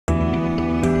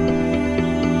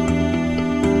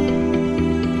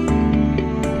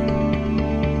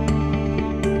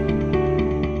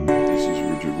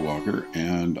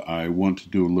want to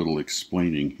do a little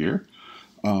explaining here.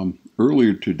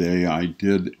 Earlier today I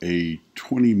did a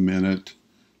 20-minute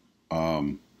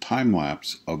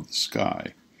time-lapse of the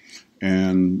sky.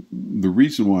 And the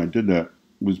reason why I did that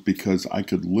was because I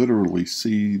could literally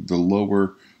see the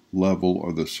lower level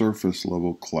or the surface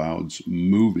level clouds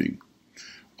moving.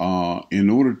 In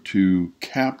order to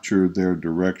capture their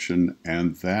direction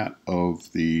and that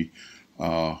of the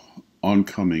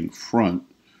oncoming front,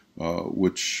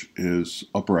 which is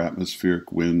upper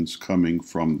atmospheric winds coming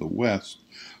from the west,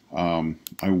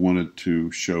 I wanted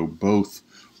to show both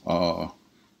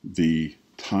the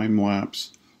time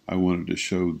lapse. I wanted to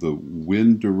show the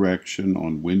wind direction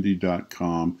on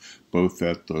windy.com, both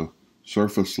at the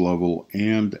surface level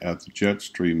and at the jet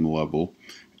stream level,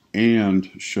 and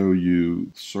show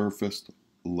you surface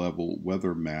level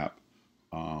weather map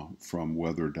from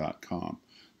weather.com.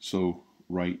 So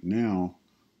right now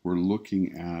we're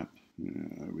looking at,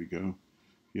 there we go.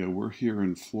 Yeah, we're here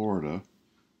in Florida,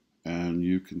 and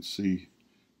you can see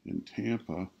in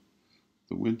Tampa,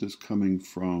 the wind is coming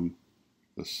from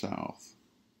the south.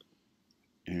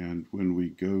 And when we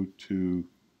go to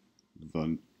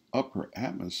the upper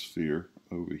atmosphere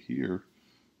over here,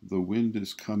 the wind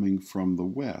is coming from the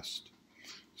west.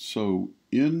 So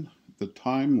in the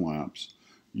time lapse,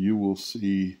 you will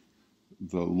see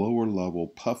the lower level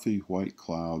puffy white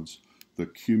clouds, the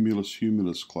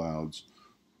cumulus clouds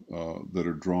that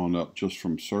are drawn up just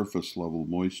from surface level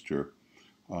moisture.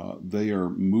 They are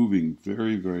moving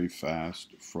very, very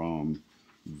fast from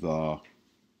the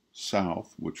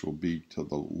south, which will be to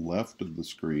the left of the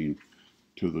screen,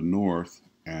 to the north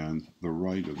and the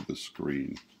right of the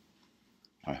screen.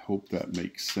 I hope that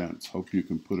makes sense. Hope you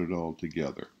can put it all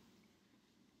together.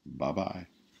 Bye-bye.